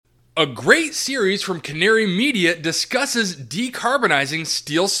A great series from Canary Media discusses decarbonizing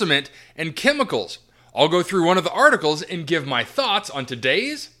steel, cement, and chemicals. I'll go through one of the articles and give my thoughts on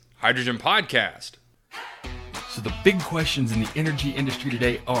today's Hydrogen Podcast. So the big questions in the energy industry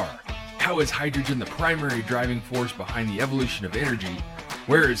today are: how is hydrogen the primary driving force behind the evolution of energy?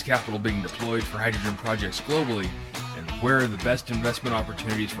 Where is capital being deployed for hydrogen projects globally? And where are the best investment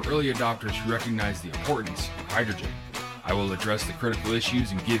opportunities for early adopters who recognize the importance of hydrogen? I will address the critical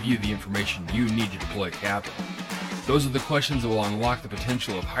issues and give you the information you need to deploy capital. Those are the questions that will unlock the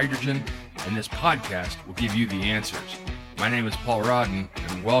potential of hydrogen, and this podcast will give you the answers. My name is Paul Rodden,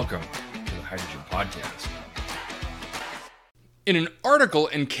 and welcome to the Hydrogen Podcast. In an article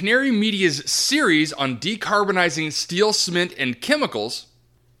in Canary Media's series on decarbonizing steel, cement, and chemicals,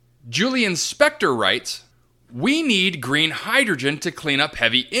 Julian Spector writes, "We need green hydrogen to clean up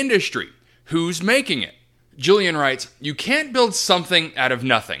heavy industry. Who's making it?" Julian writes, "You can't build something out of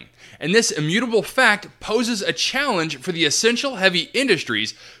nothing, and this immutable fact poses a challenge for the essential heavy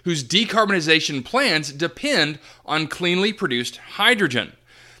industries whose decarbonization plans depend on cleanly produced hydrogen.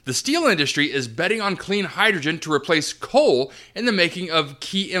 The steel industry is betting on clean hydrogen to replace coal in the making of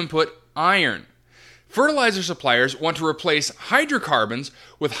key input iron. Fertilizer suppliers want to replace hydrocarbons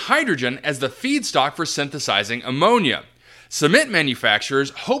with hydrogen as the feedstock for synthesizing ammonia. Cement manufacturers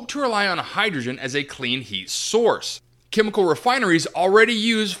hope to rely on hydrogen as a clean heat source. Chemical refineries already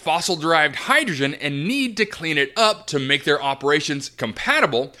use fossil-derived hydrogen and need to clean it up to make their operations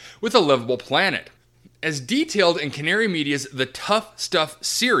compatible with a livable planet. As detailed in Canary Media's The Tough Stuff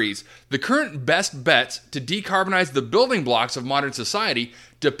series, the current best bets to decarbonize the building blocks of modern society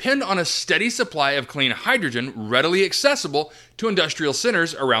depend on a steady supply of clean hydrogen readily accessible to industrial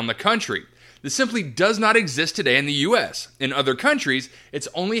centers around the country. This simply does not exist today in the U.S. In other countries, it's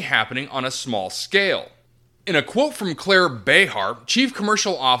only happening on a small scale." In a quote from Claire Behar, Chief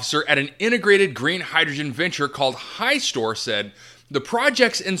Commercial Officer at an integrated green hydrogen venture called HyStore, said, "The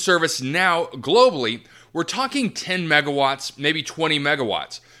projects in service now, globally, we're talking 10 megawatts, maybe 20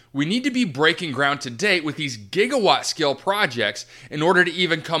 megawatts. We need to be breaking ground today with these gigawatt-scale projects in order to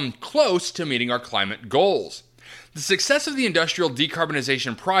even come close to meeting our climate goals." The success of the industrial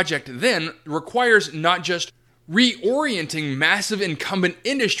decarbonization project then requires not just reorienting massive incumbent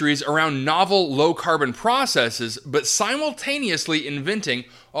industries around novel low-carbon processes, but simultaneously inventing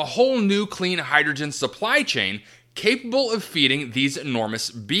a whole new clean hydrogen supply chain capable of feeding these enormous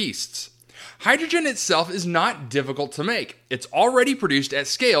beasts. Hydrogen itself is not difficult to make. It's already produced at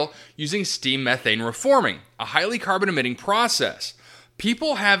scale using steam methane reforming, a highly carbon-emitting process.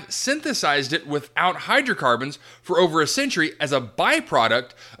 People have synthesized it without hydrocarbons for over a century as a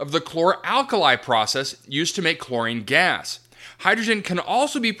byproduct of the chlor-alkali process used to make chlorine gas. Hydrogen can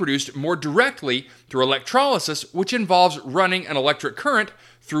also be produced more directly through electrolysis, which involves running an electric current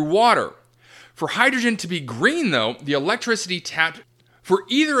through water. For hydrogen to be green, though, the electricity tapped for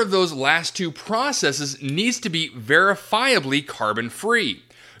either of those last two processes needs to be verifiably carbon-free.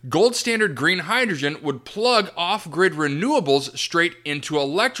 Gold standard green hydrogen would plug off-grid renewables straight into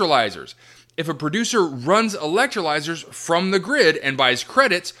electrolyzers. If a producer runs electrolyzers from the grid and buys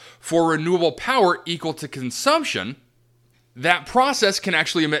credits for renewable power equal to consumption, that process can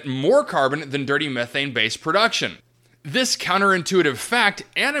actually emit more carbon than dirty methane-based production. This counterintuitive fact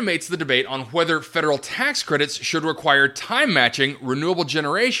animates the debate on whether federal tax credits should require time-matching renewable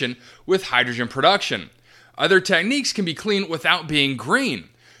generation with hydrogen production. Other techniques can be clean without being green.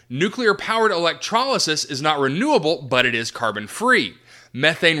 Nuclear-powered electrolysis is not renewable, but it is carbon-free.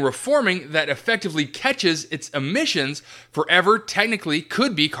 Methane reforming that effectively catches its emissions forever technically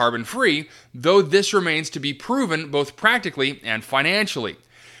could be carbon-free, though this remains to be proven both practically and financially.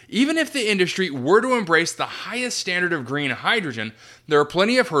 Even if the industry were to embrace the highest standard of green hydrogen, there are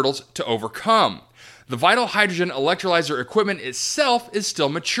plenty of hurdles to overcome. The vital hydrogen electrolyzer equipment itself is still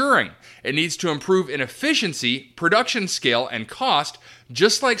maturing. It needs to improve in efficiency, production scale, and cost,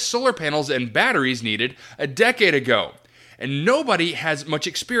 just like solar panels and batteries needed a decade ago. And nobody has much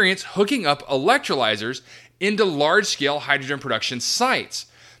experience hooking up electrolyzers into large-scale hydrogen production sites,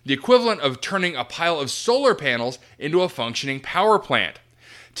 the equivalent of turning a pile of solar panels into a functioning power plant.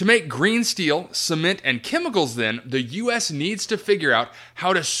 To make green steel, cement, and chemicals then, the U.S. needs to figure out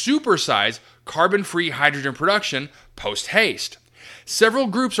how to supersize carbon-free hydrogen production post-haste. Several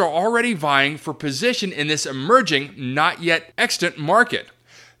groups are already vying for position in this emerging, not yet extant market.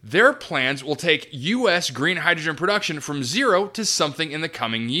 Their plans will take U.S. green hydrogen production from zero to something in the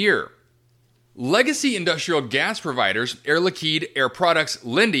coming year. Legacy industrial gas providers Air Liquide, Air Products,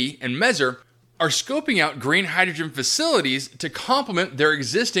 Linde, and Messer are scoping out green hydrogen facilities to complement their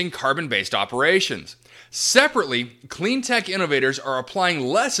existing carbon-based operations. Separately, clean tech innovators are applying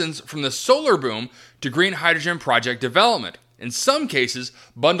lessons from the solar boom to green hydrogen project development, in some cases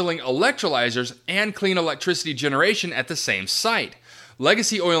bundling electrolyzers and clean electricity generation at the same site.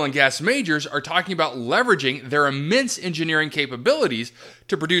 Legacy oil and gas majors are talking about leveraging their immense engineering capabilities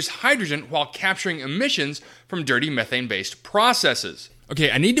to produce hydrogen while capturing emissions from dirty methane-based processes.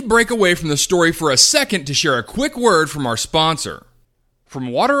 Okay, I need to break away from the story for a second to share a quick word from our sponsor.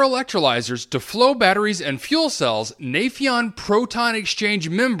 From water electrolyzers to flow batteries and fuel cells, Nafion proton exchange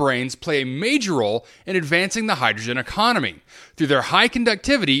membranes play a major role in advancing the hydrogen economy. Through their high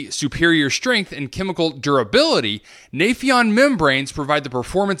conductivity, superior strength, and chemical durability, Nafion membranes provide the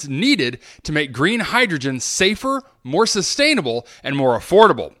performance needed to make green hydrogen safer, more sustainable, and more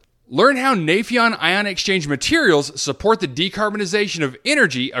affordable. Learn how Nafion ion exchange materials support the decarbonization of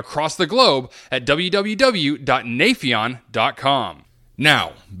energy across the globe at www.nafion.com.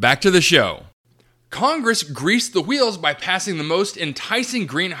 Now, back to the show. Congress greased the wheels by passing the most enticing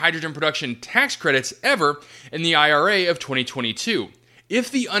green hydrogen production tax credits ever in the IRA of 2022.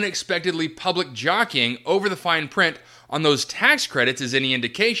 If the unexpectedly public jockeying over the fine print on those tax credits is any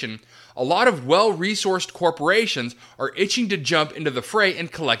indication, a lot of well-resourced corporations are itching to jump into the fray and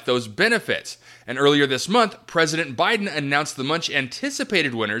collect those benefits. And earlier this month, President Biden announced the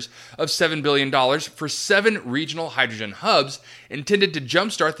much-anticipated winners of $7 billion for 7 regional hydrogen hubs intended to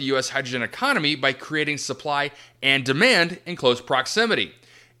jumpstart the U.S. hydrogen economy by creating supply and demand in close proximity.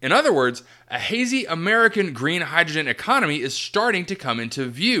 In other words, a hazy American green hydrogen economy is starting to come into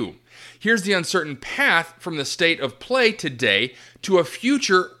view. Here's the uncertain path from the state of play today to a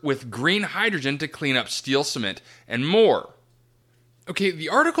future with green hydrogen to clean up steel, cement, and more. Okay, the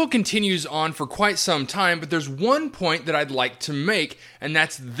article continues on for quite some time, but there's one point that I'd like to make, and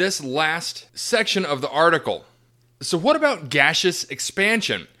that's this last section of the article. So what about gaseous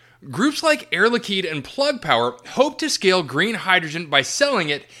expansion? Groups like Air Liquide and Plug Power hope to scale green hydrogen by selling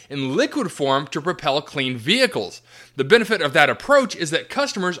it in liquid form to propel clean vehicles. The benefit of that approach is that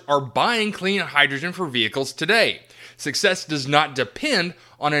customers are buying clean hydrogen for vehicles today. Success does not depend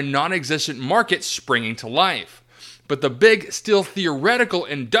on a non-existent market springing to life. But the big, still theoretical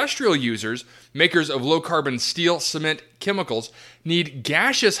industrial users, makers of low-carbon steel, cement, chemicals, need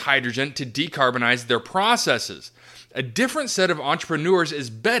gaseous hydrogen to decarbonize their processes. A different set of entrepreneurs is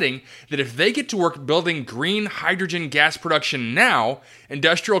betting that if they get to work building green hydrogen gas production now,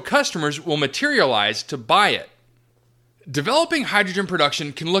 industrial customers will materialize to buy it. Developing hydrogen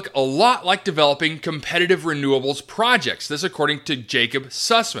production can look a lot like developing competitive renewables projects. This according to Jacob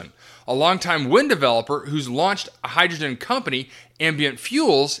Sussman, a longtime wind developer who's launched a hydrogen company, Ambient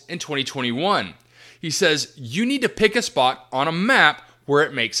Fuels, in 2021. He says, you need to pick a spot on a map where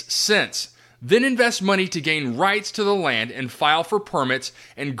it makes sense. Then invest money to gain rights to the land and file for permits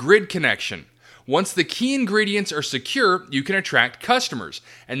and grid connection. Once the key ingredients are secure, you can attract customers,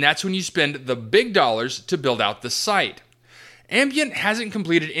 and that's when you spend the big dollars to build out the site. Ambient hasn't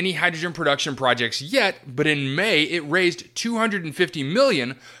completed any hydrogen production projects yet, but in May it raised $250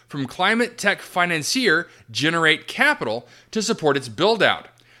 million from climate tech financier Generate Capital to support its build-out.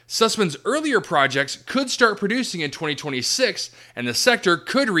 Sussman's earlier projects could start producing in 2026, and the sector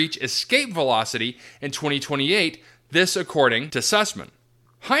could reach escape velocity in 2028, this according to Sussman.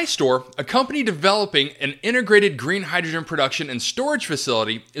 Hystore, a company developing an integrated green hydrogen production and storage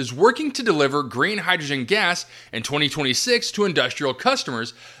facility, is working to deliver green hydrogen gas in 2026 to industrial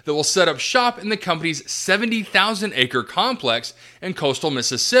customers that will set up shop in the company's 70,000-acre complex in coastal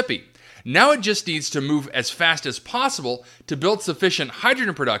Mississippi. Now it just needs to move as fast as possible to build sufficient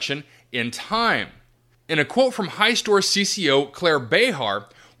hydrogen production in time. In a quote from Hystore CCO Claire Behar,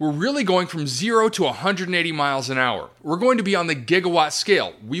 we're really going from 0 to 180 miles an hour. We're going to be on the gigawatt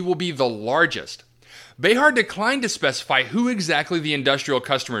scale. We will be the largest. Behar declined to specify who exactly the industrial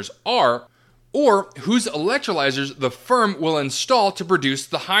customers are or whose electrolyzers the firm will install to produce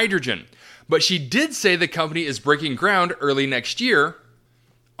the hydrogen. But she did say the company is breaking ground early next year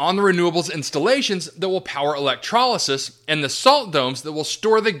on the renewables installations that will power electrolysis and the salt domes that will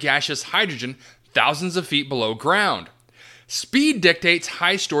store the gaseous hydrogen thousands of feet below ground. Speed dictates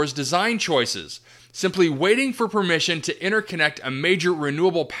Hystore's design choices. Simply waiting for permission to interconnect a major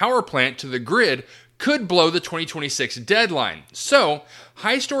renewable power plant to the grid could blow the 2026 deadline. So,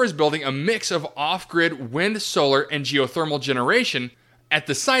 Hystore is building a mix of off-grid wind, solar, and geothermal generation at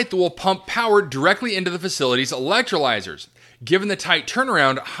the site that will pump power directly into the facility's electrolyzers. Given the tight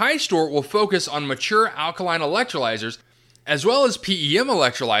turnaround, Hystore will focus on mature alkaline electrolyzers as well as PEM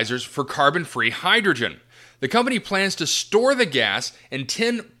electrolyzers for carbon-free hydrogen. The company plans to store the gas in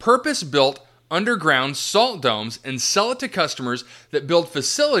 10 purpose-built, underground salt domes and sell it to customers that build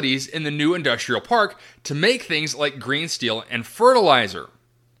facilities in the new industrial park to make things like green steel and fertilizer.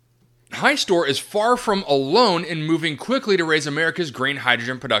 Hy-Stor is far from alone in moving quickly to raise America's green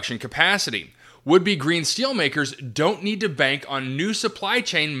hydrogen production capacity. Would-be green steelmakers don't need to bank on new supply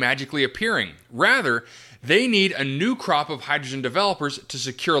chain magically appearing. Rather, they need a new crop of hydrogen developers to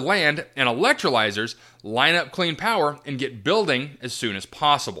secure land and electrolyzers, line up clean power, and get building as soon as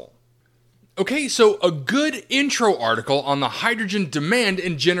possible. Okay, so a good intro article on the hydrogen demand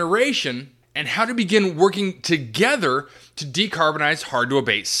and generation and how to begin working together to decarbonize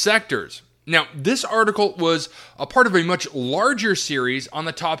hard-to-abate sectors. Now, this article was a part of a much larger series on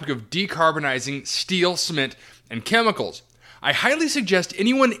the topic of decarbonizing steel, cement, and chemicals. I highly suggest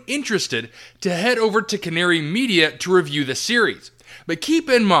anyone interested to head over to Canary Media to review the series. But keep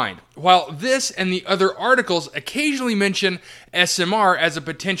in mind, while this and the other articles occasionally mention SMR as a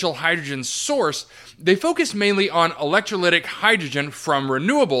potential hydrogen source, they focus mainly on electrolytic hydrogen from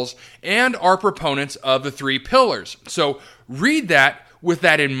renewables and are proponents of the three pillars. So read that with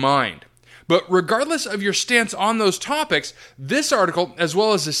that in mind. But regardless of your stance on those topics, this article, as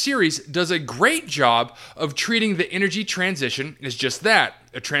well as the series, does a great job of treating the energy transition as just that,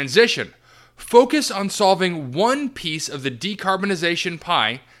 a transition. Focus on solving one piece of the decarbonization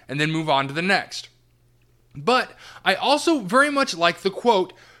pie and then move on to the next. But I also very much like the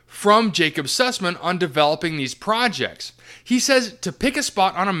quote from Jacob Sussman on developing these projects. He says to pick a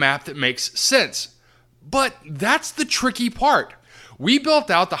spot on a map that makes sense. But that's the tricky part. We built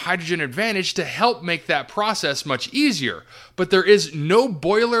out the Hydrogen Advantage to help make that process much easier, but there is no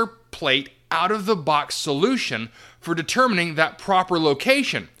boilerplate out-of-the-box solution for determining that proper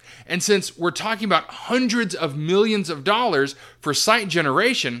location. And since we're talking about hundreds of millions of dollars for site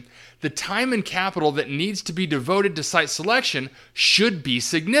generation, the time and capital that needs to be devoted to site selection should be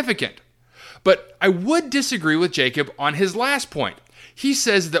significant. But I would disagree with Jacob on his last point. He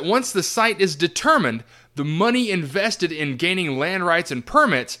says that once the site is determined, the money invested in gaining land rights and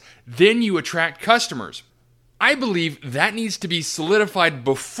permits, then you attract customers. I believe that needs to be solidified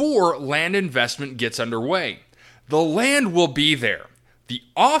before land investment gets underway. The land will be there. The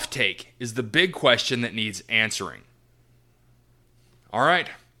offtake is the big question that needs answering. All right,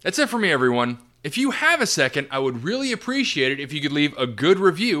 that's it for me, everyone. If you have a second, I would really appreciate it if you could leave a good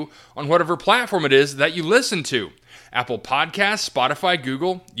review on whatever platform it is that you listen to. Apple Podcasts, Spotify,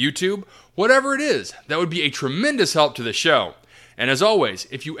 Google, YouTube, whatever it is. That would be a tremendous help to the show. And as always,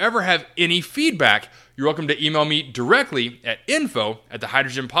 if you ever have any feedback, you're welcome to email me directly at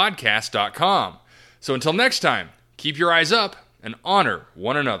info@thehydrogenpodcast.com. So until next time, keep your eyes up and honor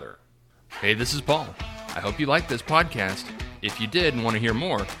one another. Hey, this is Paul. I hope you liked this podcast. If you did and want to hear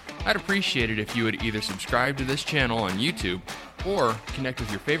more, I'd appreciate it if you would either subscribe to this channel on YouTube or connect with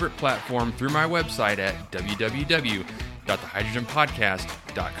your favorite platform through my website at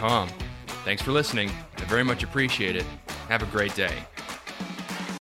www.thehydrogenpodcast.com. Thanks for listening. I very much appreciate it. Have a great day.